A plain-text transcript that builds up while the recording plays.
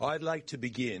I'd like to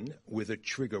begin with a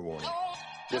trigger warning.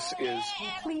 This is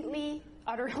completely,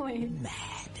 utterly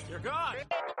mad. You're gone.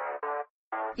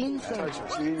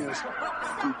 Genius.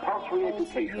 Compulsory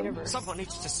education. Someone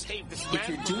needs to save this man. If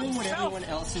you're doing what everyone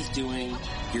else is doing,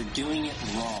 you're doing it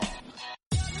wrong.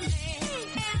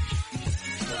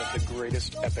 One of the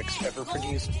greatest epics ever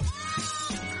produced.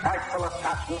 Actual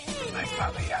attachment. My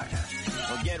Baba Yaga.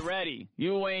 Well, get ready.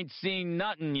 You ain't seen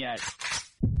nothing yet.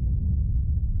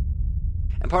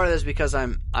 And part of this is because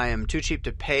I am too cheap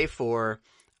to pay for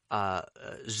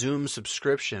Zoom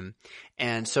subscription,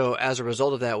 and so as a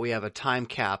result of that, we have a time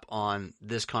cap on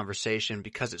this conversation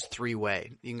because it's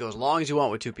three-way. You can go as long as you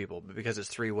want with two people, but because it's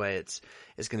three-way, it's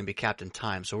going to be capped in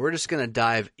time. So we're just going to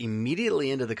dive immediately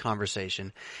into the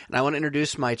conversation, and I want to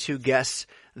introduce my two guests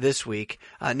this week,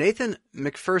 Nathan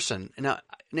McPherson. Now,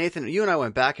 Nathan, you and I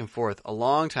went back and forth a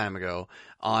long time ago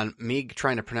on me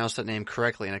trying to pronounce that name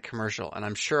correctly in a commercial, and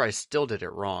I'm sure I still did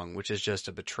it wrong, which is just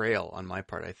a betrayal on my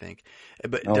part, I think.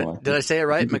 But did I say it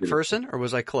right, McPherson, or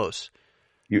was I close?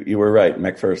 You were right,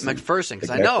 McPherson. McPherson, because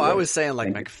exactly I know right. I was saying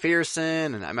like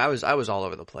McPherson, and I was all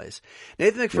over the place.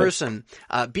 Nathan McPherson,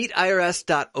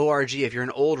 beatirs.org. If you're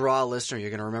an old Raw listener, you're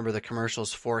going to remember the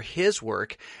commercials for his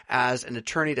work as an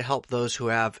attorney to help those who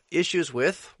have issues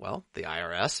with, well, the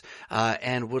IRS,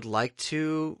 and would like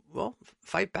to, well,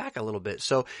 fight back a little bit.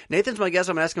 So Nathan's my guest.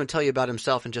 I'm going to ask him to tell you about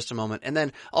himself in just a moment. And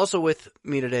then also with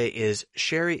me today is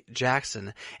Sherry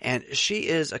Jackson, and she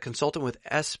is a consultant with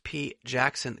SP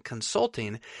Jackson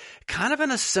Consulting, kind of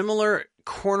in a similar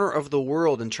corner of the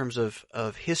world in terms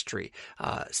of history.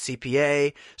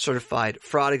 CPA, certified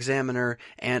fraud examiner,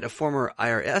 and a former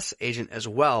IRS agent as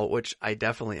well, which I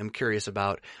definitely am curious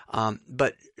about.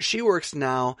 But she works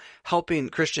now helping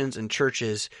Christians and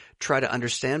churches try to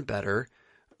understand better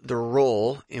the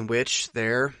role in which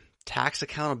their tax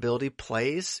accountability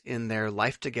plays in their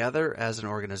life together as an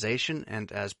organization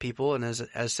and as people and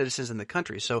as citizens in the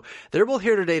country. So they're both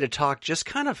here today to talk just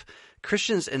kind of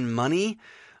Christians and money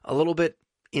a little bit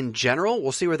in general.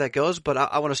 We'll see where that goes, but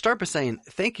I want to start by saying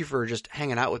thank you for just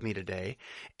hanging out with me today.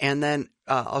 And then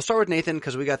I'll start with Nathan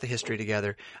because we got the history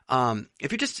together.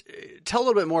 If you just tell a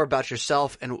little bit more about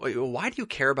yourself and why do you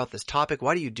care about this topic?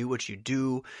 Why do you do what you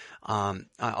do?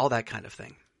 All that kind of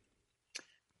thing.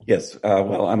 Yes.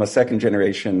 Well, I'm a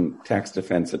second-generation tax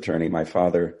defense attorney. My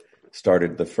father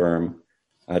started the firm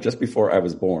just before I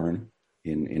was born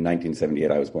in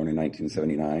 1978. I was born in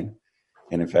 1979.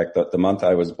 And in fact, the month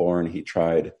I was born, he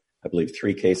tried, I believe,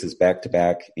 3 cases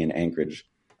back-to-back in Anchorage,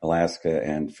 Alaska,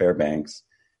 and Fairbanks,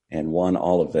 and won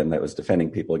all of them. That was defending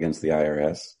people against the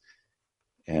IRS.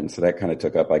 And so that kind of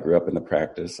took up. I grew up in the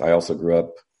practice. I also grew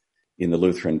up in the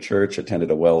Lutheran Church,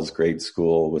 attended a Wells grade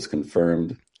school, was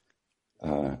confirmed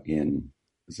in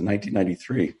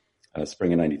 1993,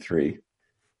 spring of 93,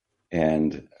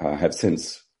 and have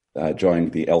since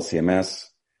joined the LCMS,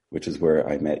 which is where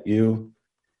I met you.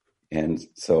 And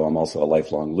so I'm also a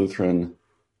lifelong Lutheran.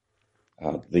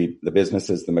 The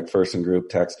business is the McPherson Group,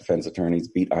 Tax Defense Attorneys,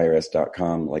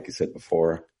 beatirs.com, like you said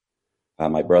before.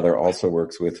 My brother also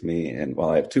works with me, and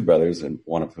I have 2 brothers, and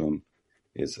one of whom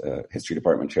is a history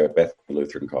department chair at Bethany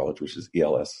Lutheran College, which is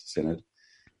ELS Synod.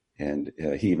 And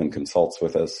he even consults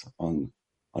with us on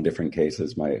different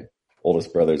cases. My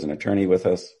oldest brother's an attorney with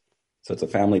us. So it's a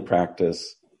family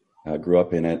practice. Grew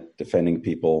up in it, defending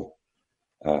people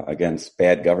against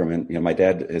bad government. You know, my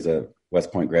dad is a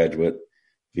West Point graduate,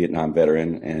 Vietnam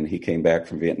veteran, and he came back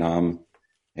from Vietnam,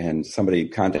 and somebody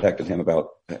contacted him about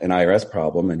an IRS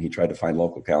problem, and he tried to find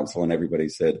local counsel, and everybody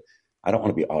said, I don't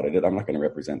want to be audited. I'm not going to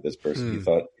represent this person. He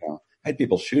thought, I had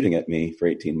people shooting at me for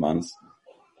 18 months.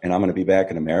 And I'm going to be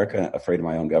back in America afraid of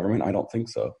my own government? I don't think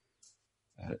so.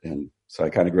 And so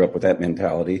I kind of grew up with that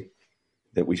mentality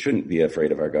that we shouldn't be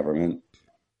afraid of our government,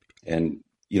 and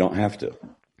you don't have to.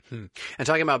 And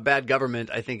talking about bad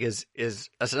government, I think is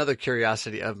that's another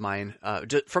curiosity of mine,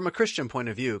 just from a Christian point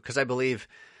of view, because I believe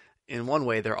in one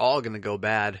way they're all going to go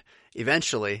bad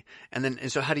eventually. And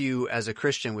so how do you, as a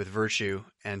Christian with virtue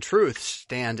and truth,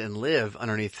 stand and live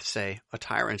underneath, say, a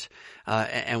tyrant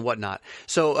and whatnot?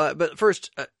 So, but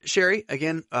first, Sherry,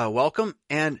 again, welcome,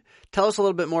 and tell us a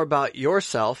little bit more about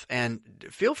yourself, and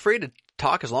feel free to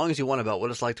talk as long as you want about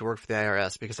what it's like to work for the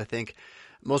IRS, because I think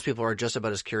most people are just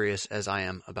about as curious as I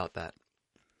am about that.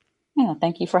 Yeah,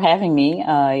 thank you for having me.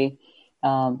 I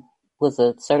was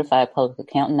a certified public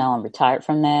accountant. Now I'm retired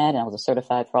from that. And I was a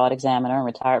certified fraud examiner and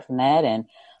retired from that. And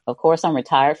of course, I'm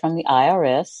retired from the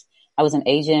IRS. I was an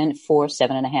agent for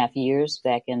 7.5 years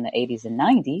back in the 80s and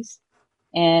 90s.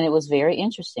 And it was very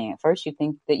interesting. At first, you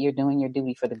think that you're doing your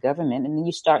duty for the government, and then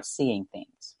you start seeing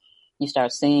things. You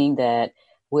start seeing that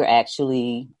we're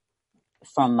actually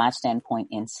from my standpoint,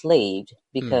 enslaved,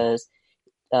 because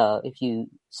if you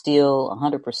steal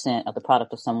 100% of the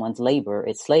product of someone's labor,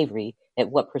 it's slavery. At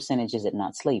what percentage is it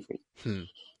not slavery?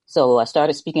 So I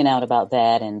started speaking out about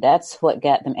that, and that's what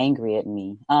got them angry at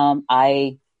me.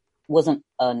 I wasn't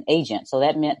an agent, so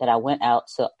that meant that I went out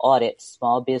to audit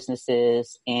small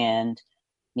businesses and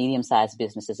medium-sized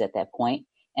businesses at that point.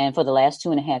 And for the last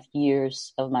 2.5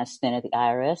 years of my stint at the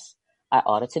IRS, I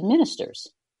audited ministers.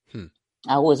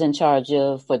 I was in charge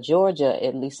of, for Georgia,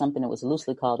 at least something that was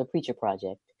loosely called a preacher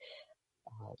project.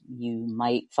 You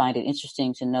might find it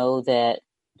interesting to know that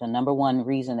the number one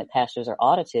reason that pastors are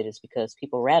audited is because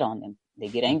people rat on them. They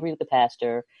get angry with the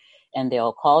pastor, and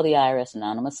they'll call the IRS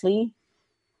anonymously,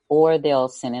 or they'll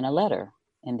send in a letter.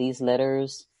 And these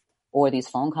letters or these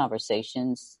phone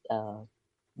conversations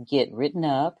get written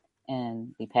up,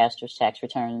 and the pastor's tax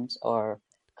returns are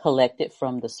collected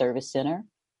from the service center,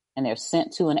 and they're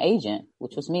sent to an agent,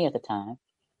 which was me at the time,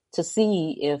 to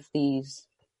see if these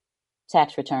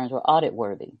tax returns were audit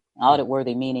worthy. Audit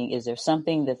worthy meaning, is there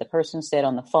something that the person said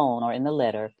on the phone or in the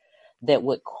letter that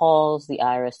would cause the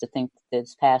IRS to think that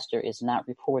this pastor is not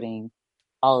reporting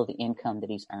all of the income that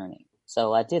he's earning?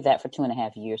 So I did that for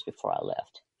 2.5 years before I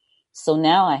left. So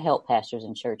now I help pastors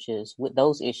and churches with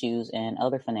those issues and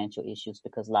other financial issues,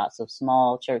 because lots of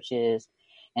small churches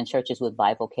and churches with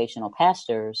bivocational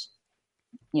pastors,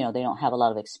 you know, they don't have a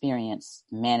lot of experience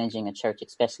managing a church,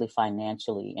 especially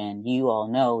financially. And you all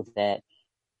know that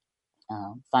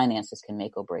finances can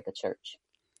make or break a church.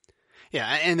 Yeah,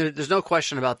 and there's no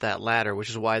question about that latter, which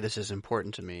is why this is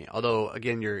important to me. Although,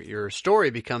 again, your story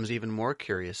becomes even more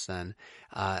curious then,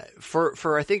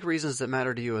 for I think reasons that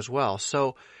matter to you as well.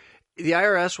 So the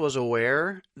IRS was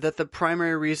aware that the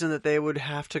primary reason that they would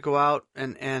have to go out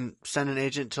and send an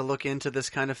agent to look into this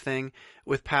kind of thing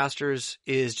with pastors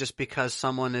is just because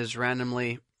someone is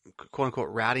randomly, quote unquote,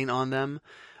 ratting on them.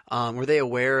 Were they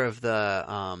aware of the,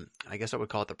 I guess I would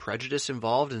call it the prejudice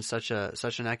involved in such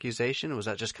an accusation? Was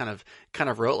that just kind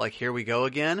of wrote like, here we go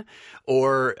again?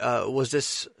 Or, was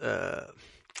this, I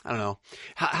don't know.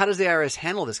 How does the IRS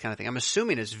handle this kind of thing? I'm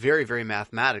assuming it's very, very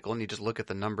mathematical, and you just look at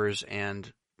the numbers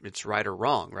and it's right or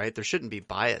wrong, right? There shouldn't be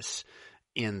bias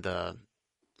in the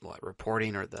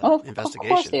reporting or the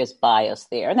investigation. Of course there's bias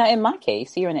there. Now, in my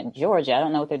case, here in Georgia, I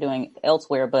don't know what they're doing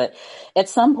elsewhere, but at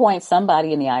some point,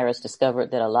 somebody in the IRS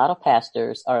discovered that a lot of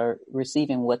pastors are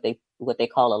receiving what they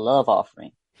call a love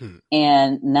offering,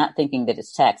 and not thinking that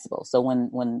it's taxable. So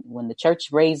when the church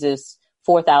raises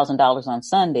 $4,000 on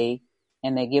Sunday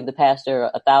and they give the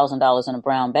pastor $1,000 in a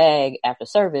brown bag after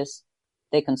service,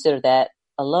 they consider that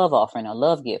a love offering, a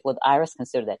love gift. Well, the IRS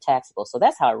considered that taxable. So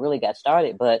that's how it really got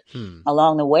started. But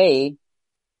along the way,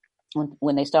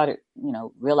 when they started,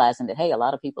 realizing that, hey, a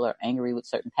lot of people are angry with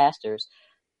certain pastors,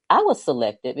 I was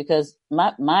selected because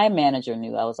my manager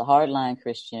knew I was a hardline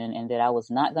Christian and that I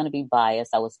was not going to be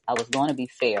biased. I was going to be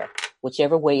fair,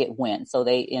 whichever way it went. So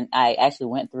I actually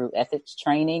went through ethics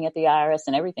training at the IRS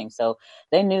and everything. So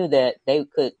they knew that they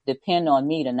could depend on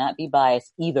me to not be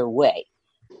biased either way.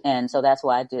 And so that's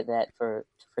why I did that for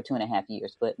 2.5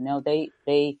 years. But no, they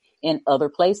in other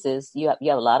places, you have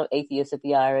a lot of atheists at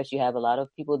the IRS. You have a lot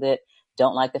of people that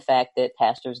don't like the fact that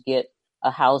pastors get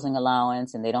a housing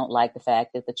allowance, and they don't like the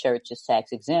fact that the church is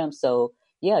tax exempt. So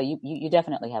yeah, you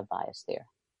definitely have bias there.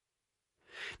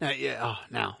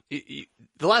 Now,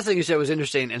 the last thing you said was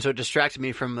interesting, and so it distracted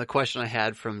me from the question I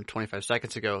had from 25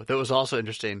 seconds ago. That was also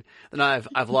interesting. Then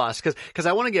I've lost because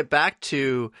I want to get back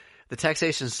to the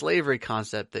taxation slavery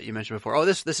concept that you mentioned before. Oh,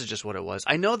 this is just what it was.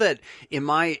 I know that in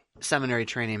my seminary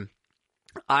training,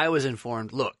 I was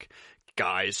informed, look,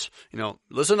 guys,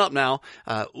 listen up now.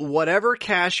 Whatever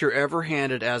cash you're ever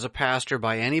handed as a pastor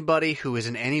by anybody who is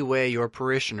in any way your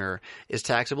parishioner is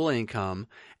taxable income.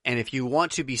 And if you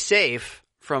want to be safe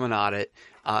from an audit,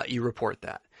 you report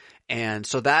that. And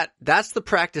so that's the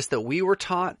practice that we were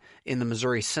taught in the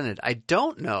Missouri Synod. I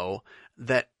don't know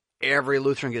that every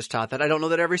Lutheran gets taught that. I don't know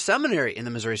that every seminary in the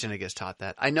Missouri Synod gets taught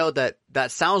that. I know that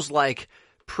sounds like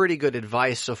pretty good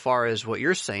advice so far as what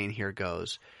you're saying here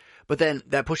goes. But then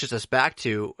that pushes us back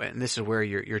to, and this is where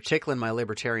you're tickling my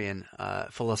libertarian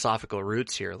philosophical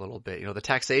roots here a little bit. The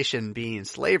taxation being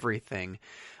slavery thing.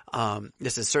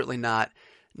 This is certainly not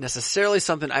necessarily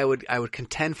something I would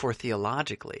contend for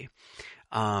theologically.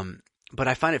 But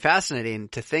I find it fascinating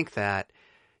to think that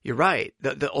you're right.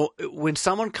 When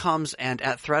someone comes and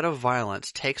at threat of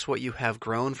violence takes what you have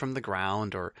grown from the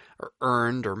ground or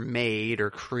earned or made or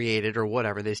created or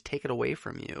whatever, they just take it away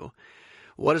from you.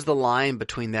 What is the line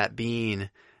between that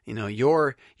being,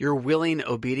 your willing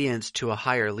obedience to a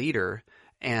higher leader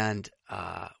and,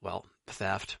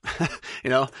 theft,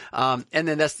 and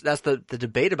then that's the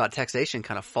debate about taxation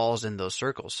kind of falls in those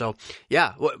circles. So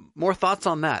yeah, more thoughts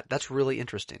on that? That's really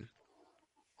interesting.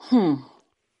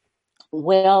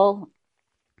 Well,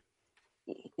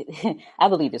 I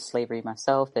believe it's slavery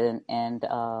myself, and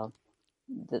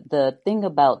the thing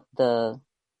about the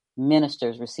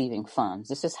ministers receiving funds,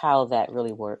 this is how that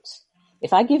really works.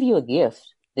 If I give you a gift,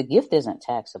 the gift isn't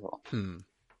taxable.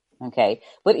 Okay.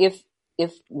 But if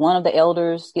one of the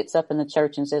elders gets up in the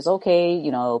church and says,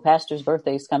 okay, pastor's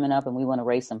birthday is coming up and we want to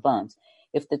raise some funds.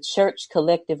 If the church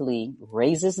collectively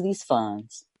raises these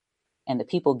funds and the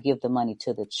people give the money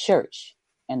to the church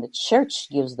and the church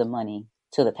gives the money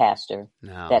to the pastor,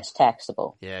 that's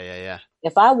taxable. Yeah.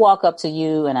 If I walk up to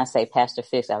you and I say, Pastor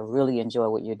Fix, I really enjoy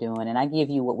what you're doing, and I give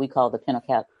you what we call the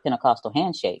Pentecostal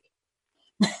handshake,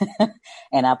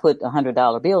 and I put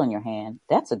 $100 bill in your hand,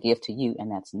 that's a gift to you,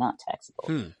 and that's not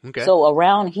taxable. Okay. So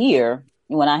around here,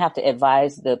 when I have to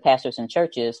advise the pastors and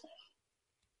churches,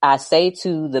 I say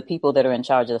to the people that are in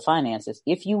charge of the finances,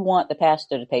 if you want the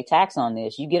pastor to pay tax on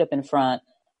this, you get up in front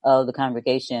of the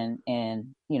congregation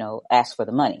and, ask for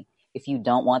the money. If you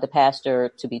don't want the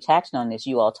pastor to be taxed on this,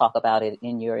 you all talk about it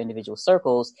in your individual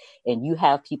circles, and you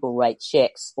have people write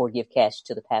checks or give cash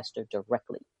to the pastor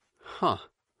directly. Huh.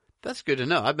 That's good to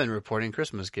know. I've been reporting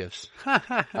Christmas gifts.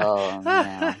 Oh,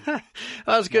 no.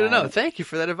 That's good to know. Thank you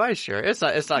for that advice, Sherry. It's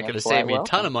not going to save me a ton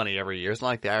welcome. of money every year. It's not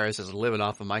like the IRS is living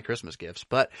off of my Christmas gifts,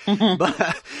 but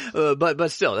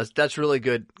still, that's really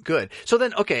good. So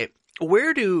then, okay,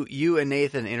 where do you and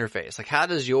Nathan interface? Like, how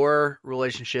does your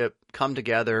relationship come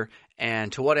together,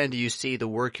 and to what end do you see the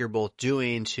work you're both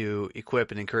doing to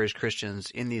equip and encourage Christians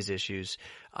in these issues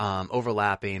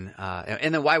overlapping?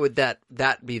 And then why would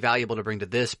that be valuable to bring to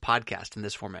this podcast in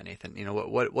this format, Nathan?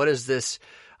 What is this?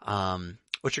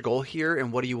 What's your goal here,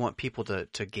 and what do you want people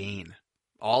to gain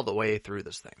all the way through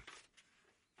this thing?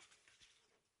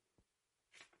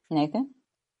 Nathan?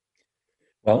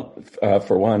 Well,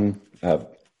 for one,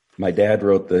 my dad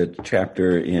wrote the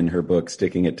chapter in her book,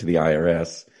 Sticking It to the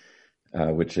IRS,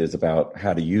 which is about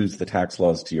how to use the tax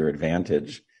laws to your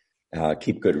advantage.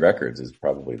 Keep good records is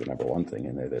probably the number one thing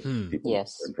in there that people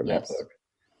learn from that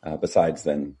book. Besides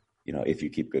then, if you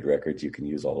keep good records, you can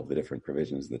use all of the different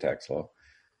provisions of the tax law.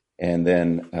 And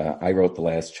then I wrote the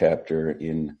last chapter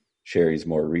in Sherry's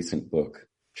more recent book,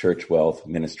 Church Wealth,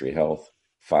 Ministry Health,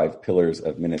 5 Pillars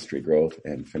of Ministry Growth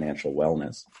and Financial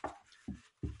Wellness.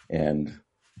 And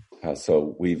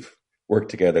so we've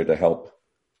worked together to help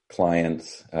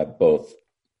clients, both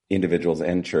individuals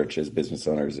and churches, business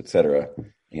owners, et cetera.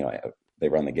 They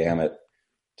run the gamut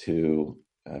to,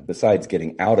 besides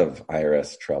getting out of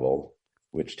IRS trouble,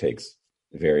 which takes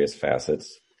various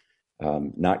facets,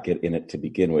 not get in it to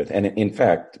begin with. And in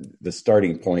fact, the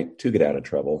starting point to get out of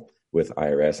trouble with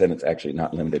IRS, and it's actually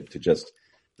not limited to just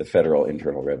the Federal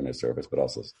Internal Revenue Service, but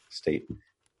also state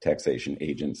taxation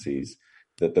agencies,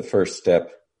 that the first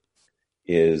step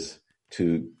is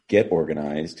to get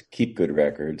organized, keep good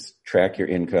records, track your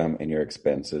income and your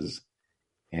expenses,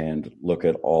 and look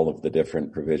at all of the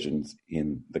different provisions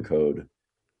in the code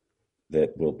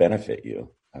that will benefit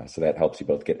you. So that helps you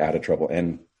both get out of trouble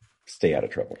and stay out of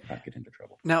trouble, not get into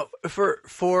trouble. Now,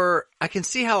 for I can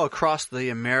see how across the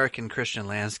American Christian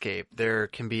landscape, there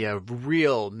can be a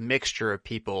real mixture of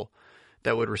people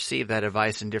that would receive that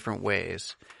advice in different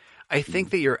ways. I think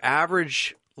that your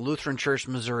average Lutheran Church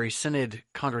Missouri Synod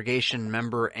congregation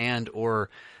member and or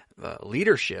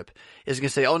leadership is going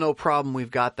to say, oh, no problem,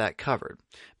 we've got that covered.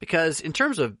 Because in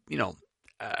terms of,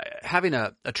 having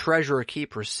a treasurer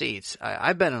keep receipts,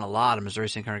 I've been in a lot of Missouri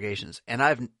Synod congregations, and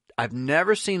I've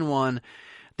never seen one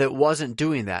that wasn't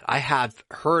doing that. I have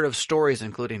heard of stories,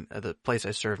 including the place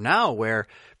I serve now, where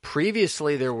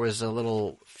previously there was a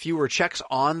little fewer checks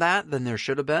on that than there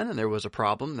should have been, and there was a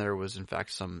problem. There was, in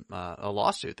fact, a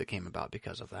lawsuit that came about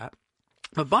because of that.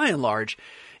 But by and large,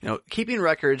 keeping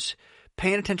records,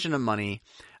 paying attention to money,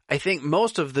 I think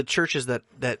most of the churches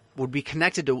that would be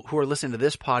connected to who are listening to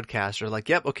this podcast are like,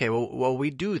 yep, okay, well, we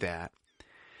do that.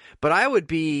 But I would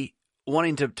be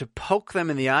wanting to poke them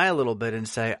in the eye a little bit and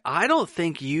say, I don't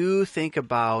think you think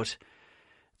about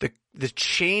the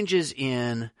changes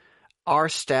in our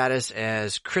status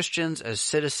as Christians, as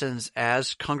citizens,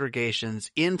 as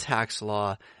congregations in tax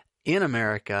law in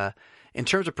America, in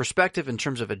terms of perspective, in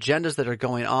terms of agendas that are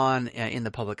going on in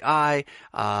the public eye,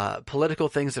 political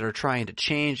things that are trying to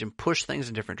change and push things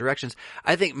in different directions.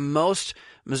 I think most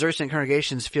Missouri Synod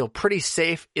congregations feel pretty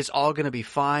safe. It's all going to be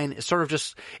fine. It's sort of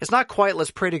just, it's not quite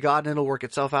let's pray to God and it'll work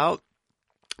itself out,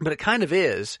 but it kind of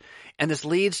is. And this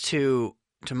leads to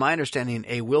my understanding,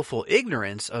 a willful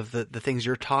ignorance of the things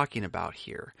you're talking about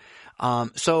here.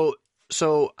 So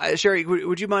So Sherry,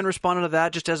 would you mind responding to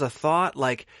that just as a thought?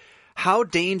 Like, how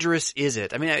dangerous is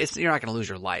it? I mean, you're not going to lose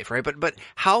your life, right? But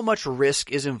how much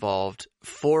risk is involved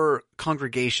for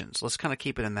congregations? Let's kind of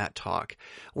keep it in that talk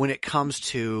when it comes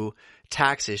to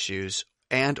tax issues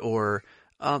and or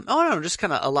just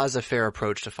kind of a laissez-faire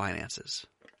approach to finances.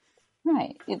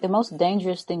 Right. The most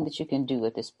dangerous thing that you can do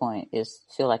at this point is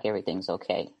feel like everything's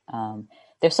okay.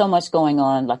 There's so much going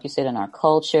on, like you said, in our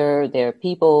culture. There are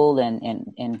people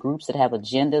and groups that have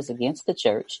agendas against the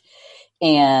church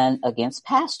and against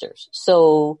pastors.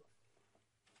 So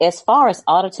as far as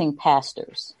auditing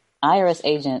pastors, IRS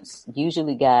agents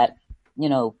usually got,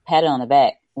 patted on the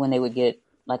back when they would get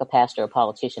like a pastor or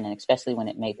politician, and especially when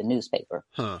it made the newspaper.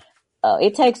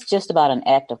 It takes just about an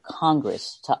act of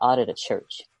Congress to audit a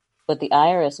church. But the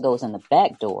IRS goes in the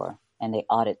back door and they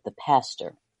audit the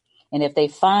pastor. And if they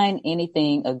find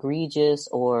anything egregious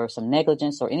or some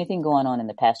negligence or anything going on in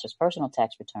the pastor's personal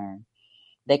tax return,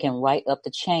 they can right up the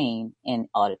chain and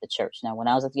audit the church. Now, when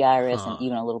I was at the IRS and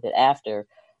even a little bit after,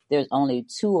 there's only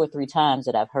 2 or 3 times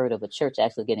that I've heard of a church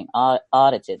actually getting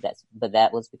audited. But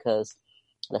that was because,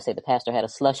 let's say the pastor had a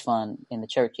slush fund in the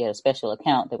church. He had a special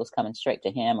account that was coming straight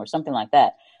to him or something like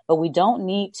that. But we don't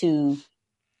need to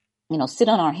sit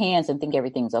on our hands and think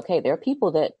everything's okay. There are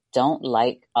people that don't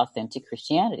like authentic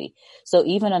Christianity. So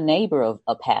even a neighbor of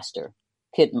a pastor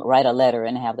could write a letter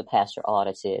and have the pastor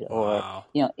audited or,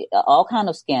 all kind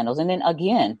of scandals. And then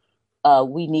again,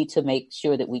 we need to make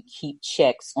sure that we keep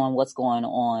checks on what's going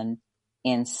on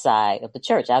inside of the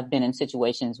church. I've been in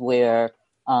situations where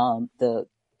the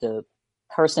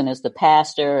person is the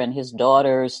pastor and his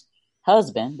daughter's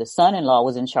husband, the son-in-law,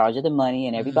 was in charge of the money,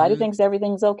 and everybody thinks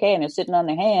everything's okay and they're sitting on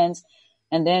their hands.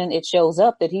 And then it shows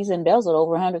up that he's embezzled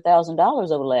over $100,000 over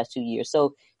the last 2 years.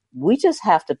 So we just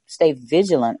have to stay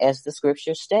vigilant, as the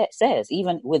scripture says,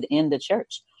 even within the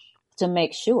church, to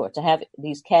make sure to have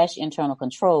these cash internal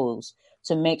controls,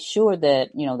 to make sure that,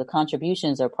 the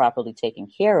contributions are properly taken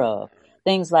care of.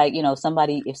 Things like,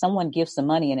 if someone gives some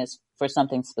money and it's for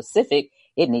something specific,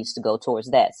 it needs to go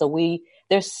towards that. So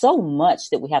there's so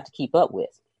much that we have to keep up with.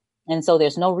 And so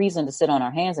there's no reason to sit on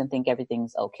our hands and think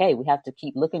everything's okay. We have to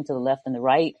keep looking to the left and the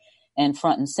right and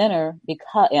front and center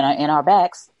because in our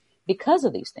backs because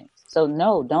of these things. So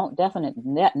no, don't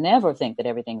never think that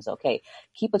everything's okay.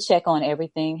 Keep a check on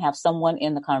everything. Have someone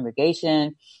in the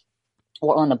congregation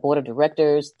or on the board of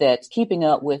directors that's keeping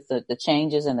up with the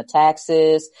changes in the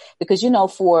taxes. Because,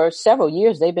 for several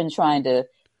years, they've been trying to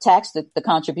tax the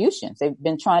contributions. They've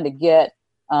been trying to get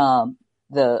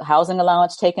the housing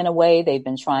allowance taken away. They've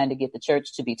been trying to get the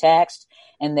church to be taxed.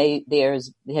 And there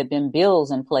have been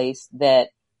bills in place that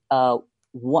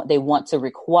they want to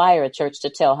require a church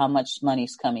to tell how much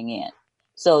money's coming in.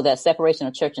 So that separation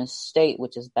of church and state,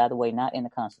 which is, by the way, not in the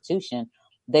Constitution,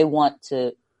 they want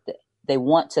to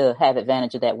have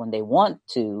advantage of that when they want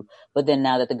to. But then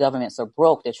now that the governments are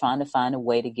broke, they're trying to find a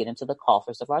way to get into the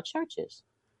coffers of our churches.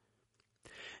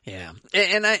 Yeah.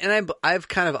 And I've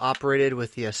kind of operated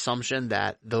with the assumption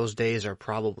that those days are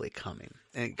probably coming.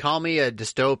 And call me a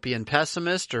dystopian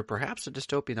pessimist or perhaps a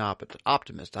dystopian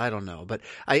optimist. I don't know. But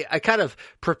I kind of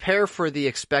prepare for the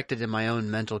expected in my own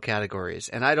mental categories.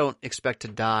 And I don't expect to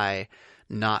die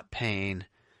not paying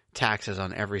taxes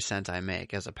on every cent I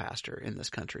make as a pastor in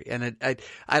this country. And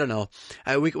I don't know.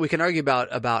 We can argue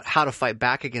about how to fight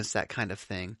back against that kind of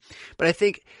thing. But I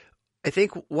think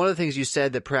one of the things you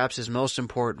said that perhaps is most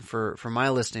important for my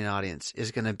listening audience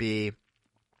is going to be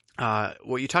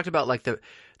what you talked about, like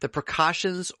the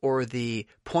precautions or the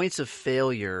points of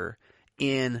failure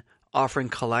in offering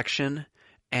collection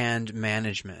and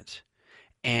management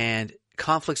and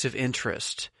conflicts of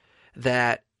interest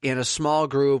that in a small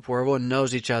group where everyone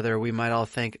knows each other, we might all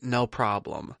think no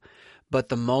problem. But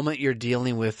the moment you're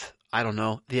dealing with, I don't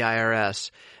know, the IRS,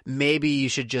 maybe you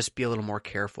should just be a little more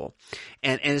careful.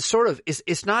 And it's sort of,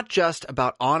 it's not just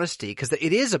about honesty, because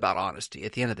it is about honesty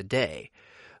at the end of the day,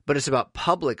 but it's about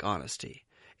public honesty.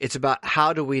 It's about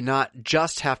how do we not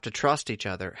just have to trust each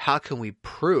other? How can we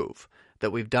prove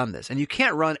that we've done this? And you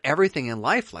can't run everything in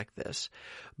life like this.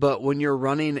 But when you're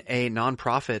running a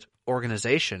nonprofit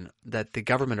organization that the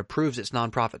government approves its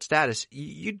nonprofit status,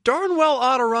 you darn well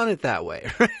ought to run it that way.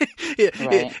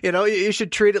 Right? You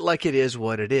should treat it like it is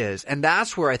what it is. And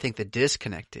that's where I think the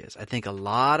disconnect is. I think a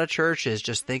lot of churches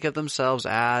just think of themselves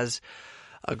as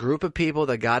a group of people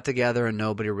that got together and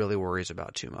nobody really worries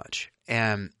about too much.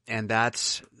 And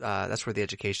that's where the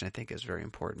education, I think, is very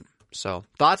important. So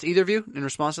thoughts, either of you, in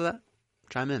response to that?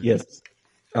 Chime in. Yes.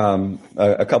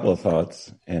 A couple of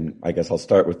thoughts, and I guess I'll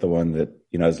start with the one that,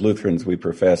 as Lutherans, we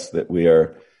profess that we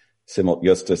are simul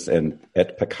justus and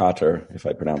et peccator, if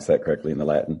I pronounce that correctly in the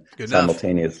Latin,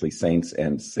 simultaneously saints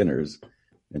and sinners.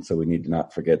 And so we need to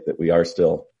not forget that we are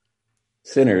still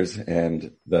sinners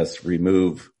and thus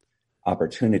remove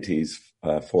opportunities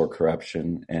for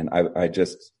corruption. And I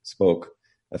just spoke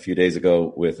a few days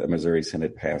ago with a Missouri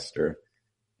Synod pastor,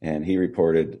 and he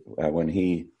reported when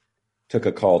he took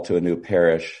a call to a new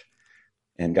parish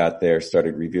and got there,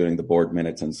 started reviewing the board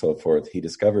minutes and so forth, he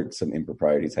discovered some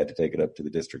improprieties, had to take it up to the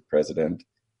district president,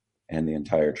 and the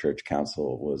entire church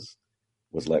council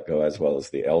was let go, as well as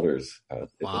the elders. It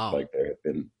looked like there had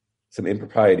been some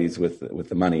improprieties with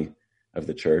the money of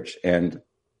the church. And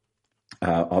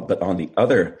but on the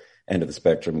other end of the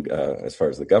spectrum, as far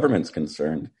as the government's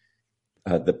concerned,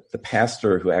 the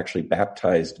pastor who actually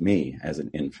baptized me as an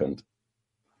infant,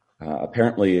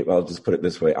 apparently, I'll just put it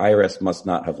this way, IRS must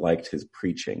not have liked his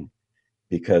preaching,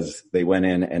 because they went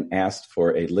in and asked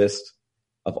for a list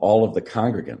of all of the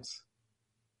congregants.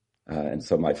 And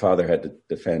so my father had to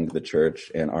defend the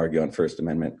church and argue on First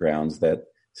Amendment grounds that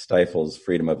stifles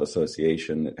freedom of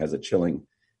association. It has a chilling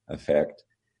effect.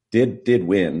 Did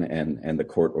win, and the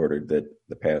court ordered that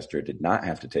the pastor did not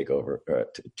have to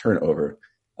turn over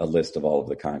a list of all of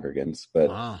the congregants.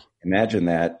 But imagine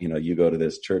that, you go to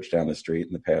this church down the street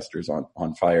and the pastor's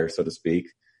on fire, so to speak.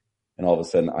 And all of a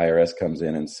sudden IRS comes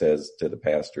in and says to the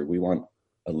pastor, we want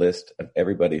a list of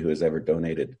everybody who has ever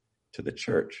donated to the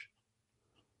church.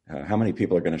 How many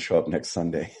people are going to show up next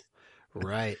Sunday?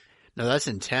 Right. No, that's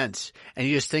intense. And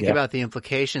you just think about the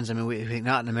implications. I mean, we think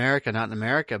not in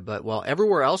America, but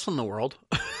everywhere else in the world.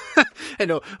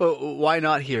 And why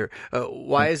not here?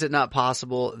 Why is it not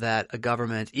possible that a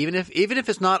government, even if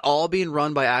it's not all being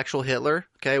run by actual Hitler,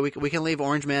 okay, we can leave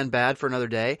Orange Man bad for another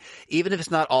day. Even if it's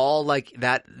not all like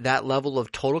that level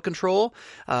of total control,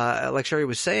 like Sherry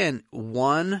was saying,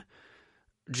 one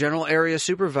general area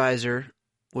supervisor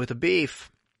with a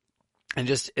beef, and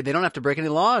they don't have to break any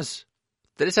laws.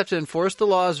 They just have to enforce the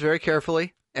laws very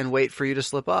carefully and wait for you to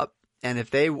slip up. And if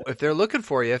they're looking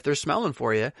for you, if they're smelling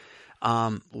for you,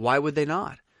 why would they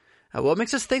not? What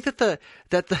makes us think that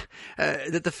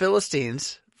the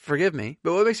Philistines, forgive me,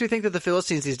 but what makes me think that the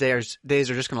Philistines these days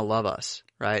are just going to love us,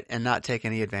 right, and not take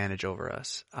any advantage over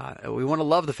us? We want to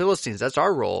love the Philistines. That's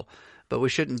our role, but we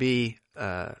shouldn't be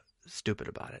stupid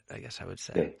about it, I guess I would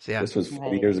say. Yeah. This was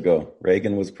 40 years ago.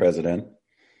 Reagan was president,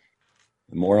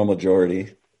 the moral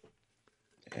majority.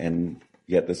 And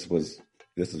yet this is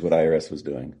what IRS was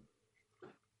doing.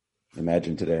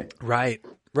 Imagine today. Right.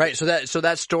 So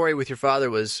that story with your father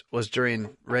was during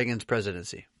Reagan's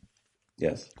presidency.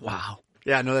 Yes. Wow.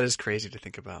 Yeah, no, that is crazy to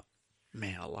think about.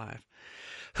 Man alive.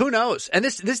 Who knows? And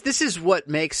this is what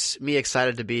makes me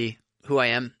excited to be who I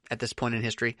am at this point in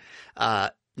history.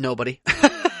 Nobody.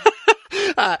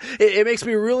 It makes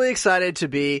me really excited to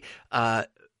be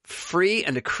free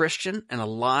and a Christian and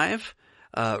alive.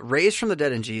 Raised from the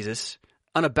dead in Jesus,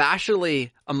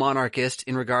 unabashedly a monarchist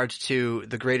in regards to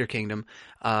the greater kingdom,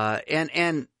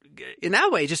 and in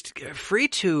that way, just free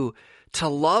to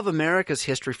love America's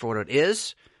history for what it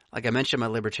is. Like I mentioned, my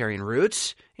libertarian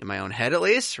roots, in my own head at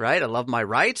least, right? I love my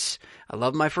rights. I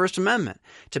love my First Amendment.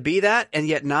 To be that and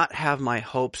yet not have my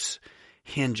hopes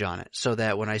hinge on it, so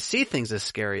that when I see things as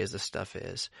scary as this stuff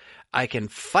is, I can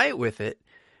fight with it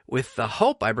with the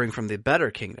hope I bring from the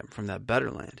better kingdom, from that better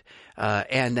land.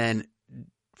 And then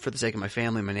for the sake of my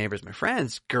family, my neighbors, my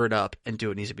friends, gird up and do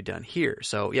what needs to be done here.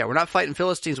 So yeah, we're not fighting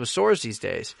Philistines with swords these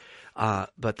days.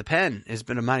 But the pen has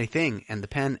been a mighty thing, and the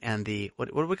pen and the,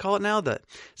 what do we call it now?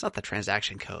 It's not the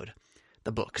transaction code,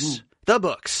 the books, the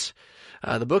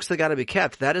books that got to be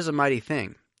kept. That is a mighty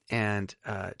thing. And,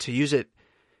 to use it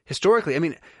historically, I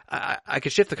mean, I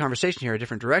could shift the conversation here a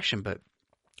different direction, but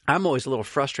I'm always a little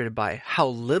frustrated by how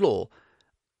little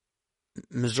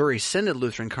Missouri Synod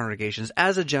Lutheran congregations,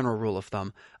 as a general rule of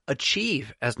thumb,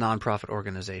 achieve as nonprofit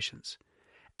organizations.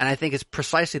 And I think it's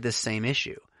precisely this same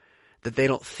issue, that they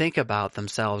don't think about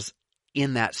themselves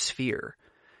in that sphere.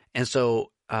 And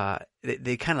so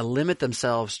they kind of limit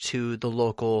themselves to the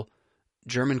local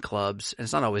German clubs. And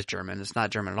it's not always German. It's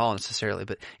not German at all necessarily.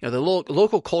 But the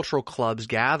local cultural clubs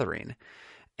gathering.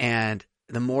 And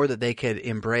the more that they could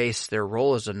embrace their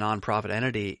role as a nonprofit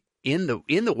entity in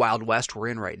the Wild West we're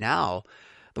in right now,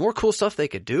 the more cool stuff they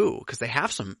could do, because they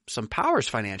have some powers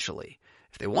financially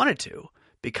if they wanted to,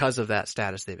 because of that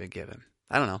status they've been given.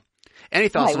 I don't know. Any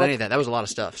thoughts on any of that? That was a lot of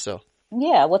stuff. So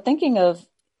yeah, well, thinking of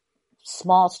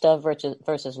small stuff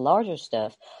versus larger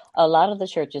stuff, a lot of the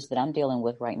churches that I'm dealing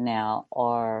with right now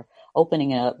are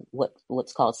opening up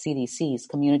what's called CDCs,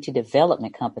 community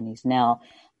development companies. Now,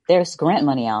 there's grant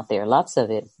money out there, lots of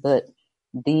it, but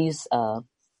these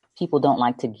people don't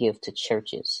like to give to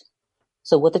churches.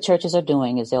 So what the churches are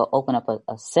doing is they'll open up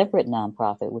a separate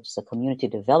nonprofit, which is a community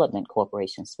development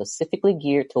corporation, specifically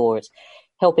geared towards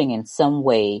helping in some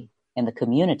way in the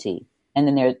community. And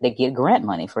then they get grant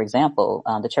money. For example,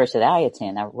 the church that I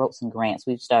attend, I wrote some grants.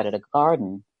 We've started a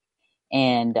garden,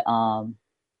 and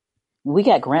we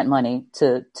got grant money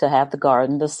to have the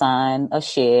garden, to sign a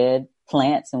shed,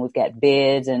 plants, and we've got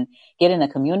beds, and getting the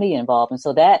community involved. And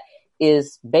so that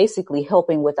is basically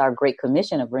helping with our Great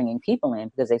Commission of bringing people in,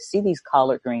 because they see these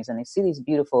collard greens and they see these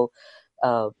beautiful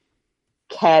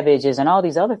cabbages and all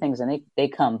these other things, and they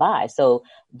come by. So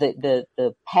the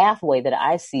pathway that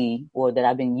I see, or that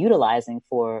I've been utilizing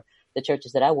for the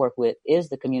churches that I work with, is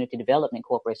the Community Development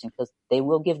Corporation, because they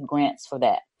will give grants for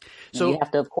that. So you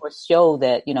have to, of course, show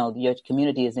that, your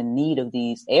community is in need of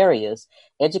these areas,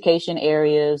 education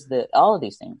areas, all of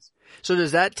these things. So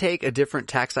does that take a different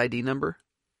tax ID number?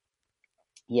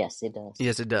 Yes, it does.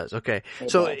 Yes, it does. Okay. It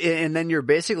so, does. And then you're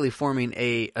basically forming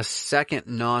a second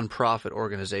nonprofit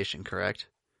organization, correct?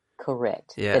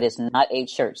 Correct. Yeah. That is not a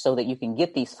church, so that you can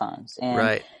get these funds. And,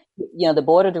 right. The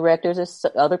board of directors is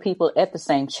other people at the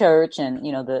same church, and,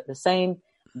 the same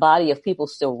body of people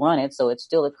still run it. So it's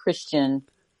still a Christian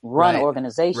run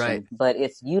organization, right. But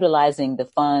it's utilizing the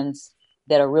funds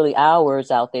that are really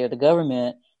ours out there, the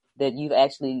government, that you've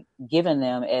actually given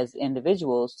them as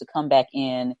individuals to come back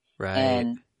in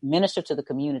and minister to the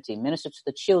community, minister to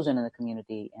the children in the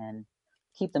community, and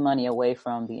keep the money away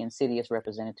from the insidious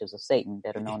representatives of Satan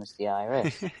that are known as the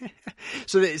IRS.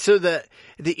 So the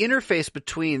interface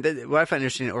between what I find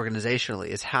interesting organizationally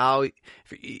is how,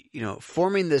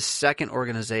 forming this second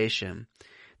organization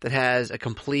that has a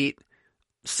complete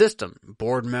system,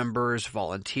 board members,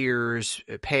 volunteers,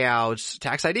 payouts,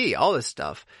 tax ID, all this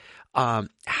stuff,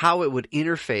 how it would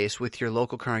interface with your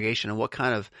local congregation, and what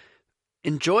kind of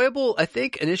enjoyable, I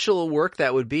think, initial work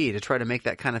that would be to try to make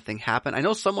that kind of thing happen. I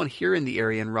know someone here in the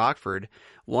area in Rockford,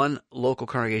 one local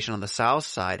congregation on the south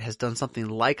side, has done something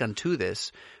like unto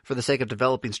this for the sake of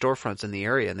developing storefronts in the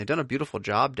area, and they've done a beautiful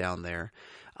job down there.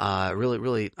 Really,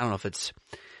 really, I don't know if it's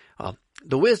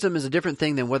the wisdom is a different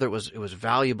thing than whether it was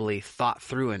valuably thought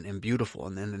through and beautiful,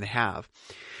 and then they have.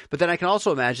 But then I can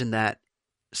also imagine that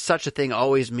such a thing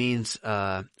always means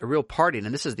a real parting,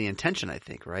 and this is the intention, I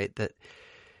think, right?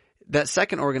 That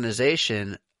second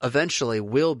organization eventually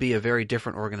will be a very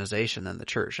different organization than the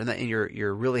church, and that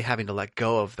you're really having to let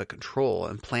go of the control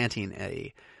and planting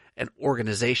an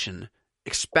organization,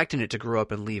 expecting it to grow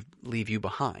up and leave you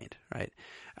behind, right?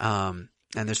 And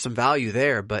there's some value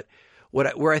there, but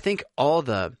where I think all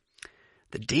the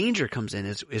danger comes in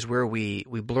is where we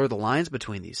blur the lines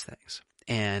between these things,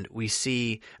 and we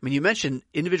see. I mean, you mentioned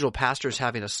individual pastors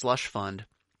having a slush fund,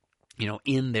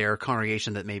 in their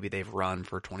congregation that maybe they've run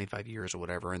for 25 years or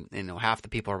whatever, and half the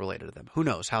people are related to them. Who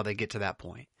knows how they get to that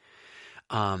point?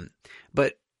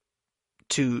 But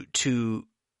to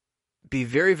be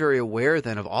very, very aware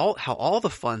then of how all the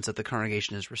funds that the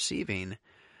congregation is receiving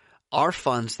are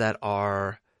funds that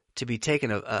are to be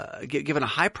taken given a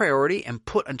high priority and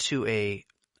put into a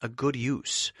good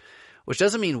use, which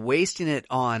doesn't mean wasting it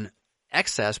on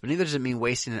excess, but neither does it mean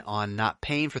wasting it on not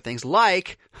paying for things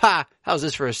like, how's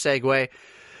this for a segue?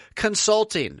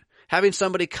 Consulting. Having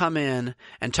somebody come in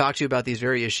and talk to you about these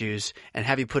very issues and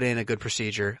have you put in a good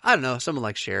procedure. I don't know, someone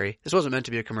like Sherry. This wasn't meant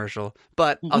to be a commercial,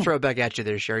 but I'll throw it back at you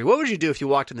there, Sherry. What would you do if you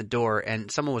walked in the door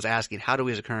and someone was asking, how do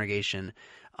we as a congregation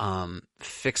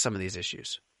fix some of these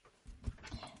issues?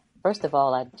 First of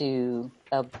all, I do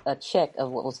a check of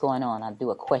what was going on. I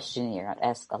do a questionnaire. I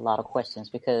ask a lot of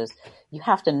questions, because you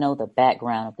have to know the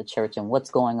background of the church and what's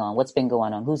going on, what's been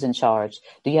going on, who's in charge.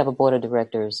 Do you have a board of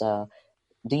directors?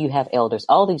 Do you have elders?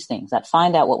 All these things. I'd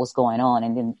find out what was going on,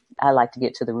 and then I like to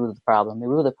get to the root of the problem. The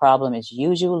root of the problem is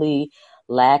usually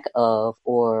lack of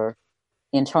or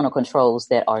internal controls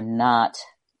that are not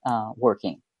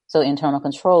working. So internal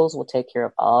controls will take care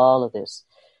of all of this.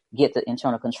 Get the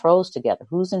internal controls together.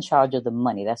 Who's in charge of the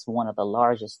money? That's one of the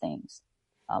largest things.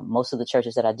 Most of the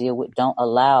churches that I deal with don't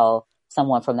allow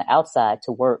someone from the outside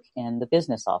to work in the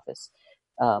business office.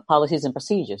 Policies and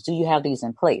procedures. Do you have these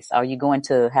in place? Are you going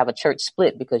to have a church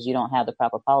split because you don't have the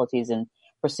proper policies and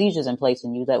procedures in place,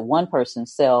 and you let one person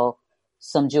sell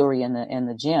some jewelry in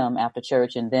the gym after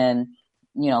church, and then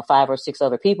 5 or 6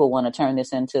 other people want to turn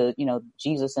this into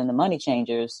Jesus and the money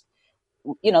changers?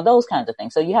 Those kinds of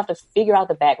things. So you have to figure out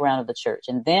the background of the church.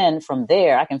 And then from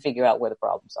there, I can figure out where the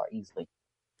problems are easily.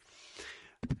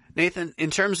 Nathan, in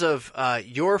terms of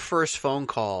your first phone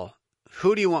call,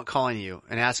 who do you want calling you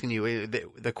and asking you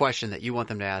the question that you want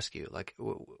them to ask you? Like,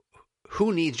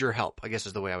 who needs your help? I guess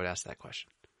is the way I would ask that question.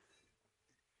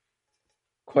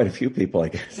 Quite a few people, I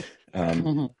guess.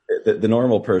 the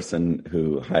normal person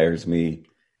who hires me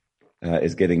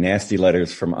is getting nasty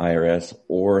letters from IRS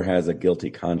or has a guilty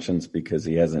conscience because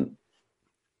he hasn't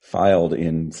filed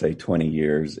in, say, 20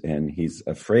 years, and he's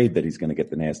afraid that he's going to get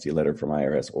the nasty letter from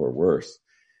IRS or worse,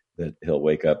 that he'll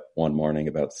wake up one morning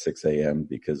about 6 a.m.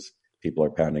 because people are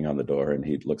pounding on the door and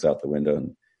he looks out the window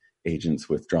and agents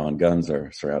with drawn guns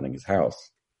are surrounding his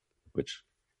house, which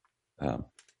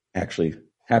actually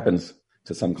happens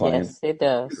to some clients. Yes, it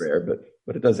does. It's rare,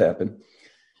 but it does happen.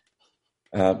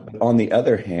 On the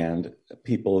other hand,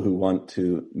 people who want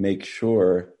to make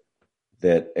sure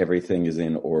that everything is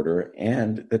in order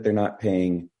and that they're not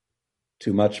paying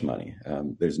too much money.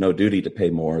 There's no duty to pay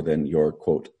more than your,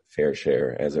 quote, fair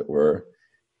share, as it were.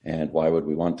 And why would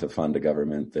we want to fund a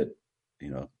government that,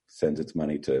 sends its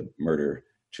money to murder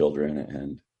children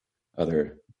and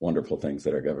other wonderful things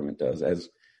that our government does? As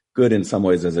good in some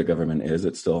ways as a government is,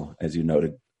 it's still, as you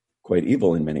noted, quite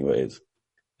evil in many ways.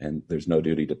 And there's no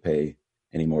duty to pay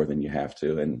any more than you have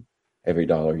to. And every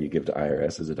dollar you give to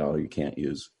IRS is a dollar you can't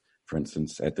use, for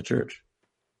instance, at the church.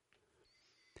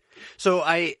 So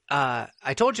I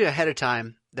told you ahead of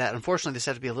time that unfortunately this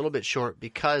had to be a little bit short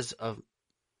because of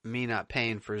me not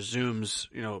paying for Zoom's,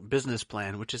 business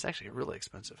plan, which is actually really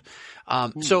expensive.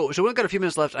 So we've got a few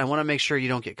minutes left. I want to make sure you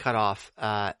don't get cut off.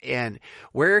 And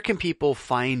where can people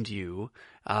find you?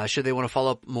 Should they want to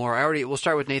follow up more? We'll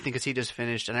start with Nathan because he just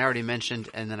finished, and I already mentioned,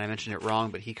 and then I mentioned it wrong,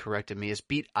 but he corrected me. It's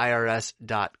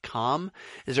beatirs.com.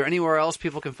 Is there anywhere else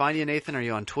people can find you, Nathan? Are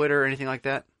you on Twitter or anything like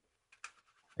that?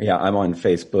 Yeah, I'm on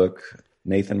Facebook,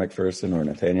 Nathan McPherson or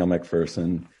Nathaniel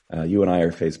McPherson. You and I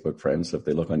are Facebook friends, so if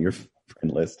they look on your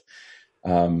friend list.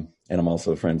 And I'm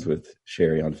also friends with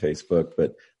Sherry on Facebook,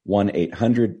 but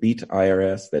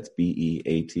 1-800-BEAT-IRS, that's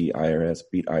BEATIRS,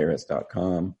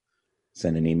 beatirs.com.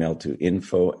 Send an email to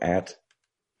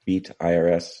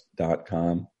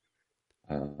info@beatirs.com.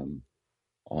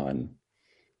 On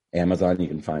Amazon, you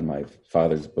can find my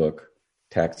father's book,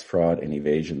 Tax Fraud and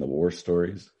Evasion, The War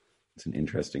Stories. It's an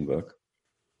interesting book.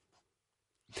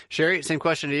 Sherry, same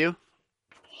question to you.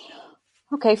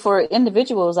 Okay, for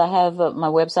individuals, I have my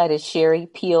website is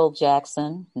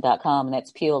sherrypeeljackson.com, and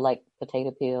that's peel like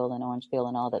potato peel and orange peel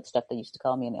and all that stuff they used to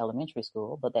call me in elementary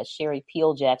school, but that's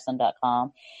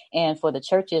sherrypeeljackson.com. And for the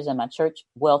churches and my church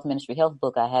wealth ministry health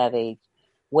book, I have a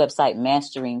website,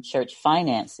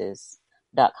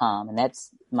 masteringchurchfinances.com, and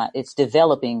it's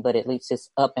developing, but at least it's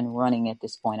up and running at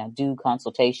this point. I do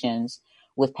consultations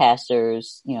with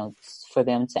pastors, for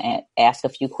them to ask a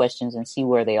few questions and see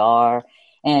where they are,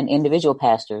 and individual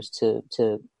pastors to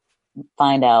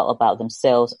find out about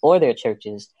themselves or their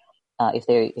churches if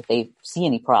they see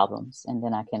any problems, and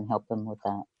then I can help them with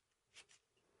that.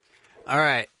 All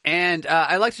right, and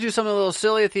I like to do something a little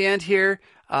silly at the end here.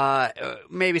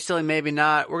 Maybe silly, maybe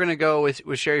not. We're gonna go with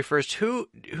Sherry first. Who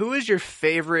is your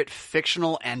favorite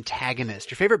fictional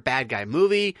antagonist? Your favorite bad guy?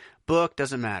 Movie, book,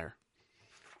 doesn't matter.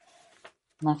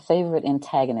 My favorite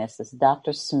antagonist is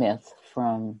Dr. Smith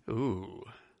from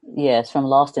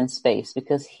Lost in Space,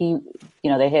 because he,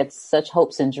 they had such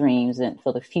hopes and dreams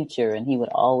for the future, and he would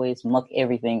always muck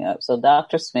everything up. So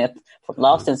Dr. Smith from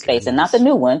Lost in Space, and not the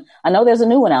new one. I know there's a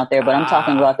new one out there, but I'm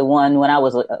talking about the one when I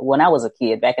was a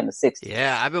kid back in the 60s.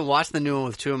 Yeah, I've been watching the new one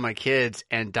with two of my kids,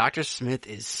 and Dr. Smith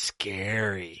is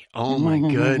scary. Oh my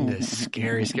goodness,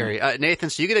 scary. Nathan,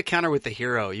 so you get a counter with the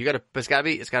hero. It's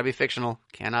gotta be fictional,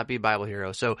 cannot be Bible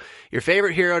hero. So your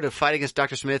favorite hero to fight against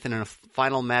Dr. Smith in a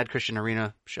final Mad Christian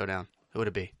Arena showdown, who would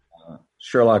it be?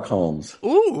 Sherlock Holmes.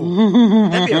 Ooh,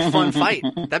 that'd be a fun fight.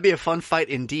 That'd be a fun fight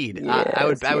indeed.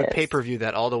 Yes, I would pay-per-view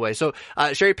that all the way. So,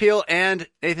 Sherry Peel and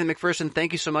Nathan McPherson,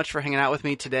 thank you so much for hanging out with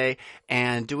me today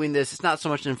and doing this. It's not so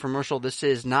much an infomercial. This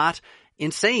is not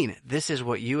insane. This is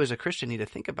what you as a Christian need to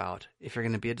think about if you're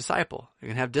going to be a disciple. You're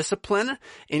going to have discipline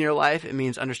in your life. It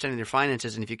means understanding your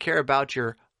finances. And if you care about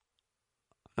I'm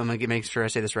going to make sure I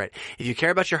say this right. If you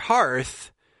care about your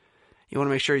hearth, you want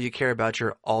to make sure you care about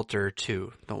your altar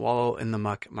too. Don't wallow in the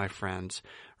muck, my friends.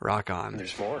 Rock on.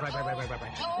 There's more. No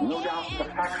doubt the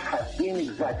facts have been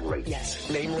exaggerated. Yes.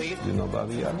 Namely, You know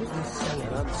Bobby Yaga?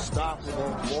 an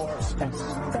unstoppable force.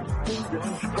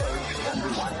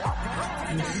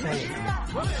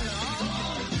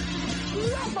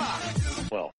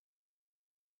 Well.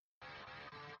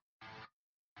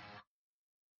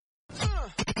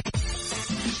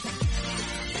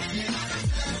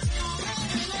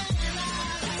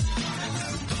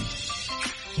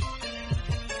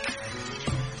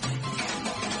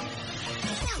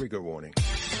 Trigger warning.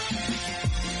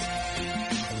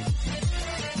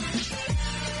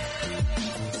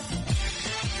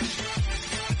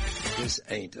 This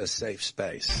ain't a safe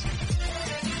space.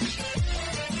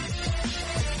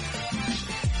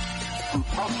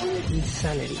 appropriate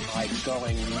insanity. By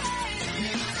going.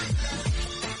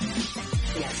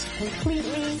 Yes,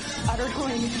 completely,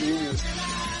 utterly.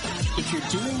 If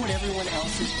you're doing what everyone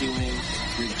else is doing,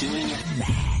 you're doing it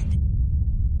bad.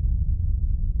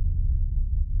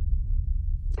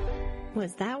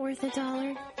 Was that worth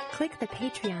 $1? Click the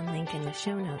Patreon link in the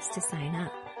show notes to sign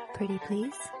up. Pretty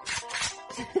please?